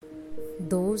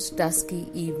Those dusky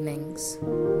evenings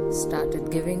started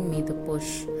giving me the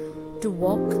push to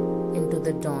walk into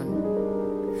the dawn.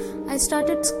 I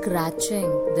started scratching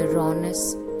the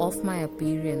rawness of my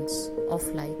appearance of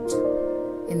light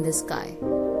in the sky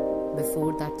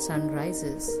before that sun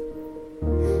rises.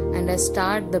 And I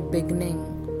start the beginning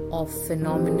of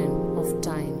phenomenon of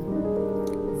time,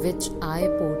 which I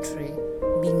portray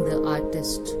being the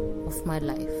artist of my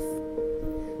life.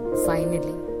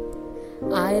 Finally,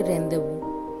 I rendezvous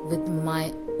with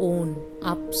my own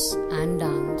ups and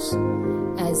downs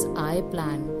as I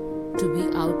plan to be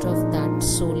out of that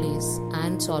solace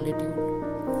and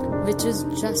solitude, which is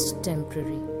just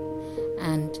temporary,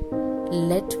 and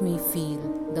let me feel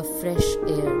the fresh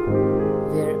air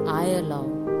where I allow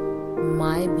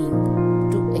my being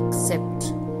to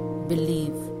accept,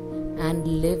 believe, and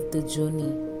live the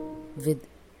journey with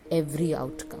every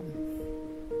outcome.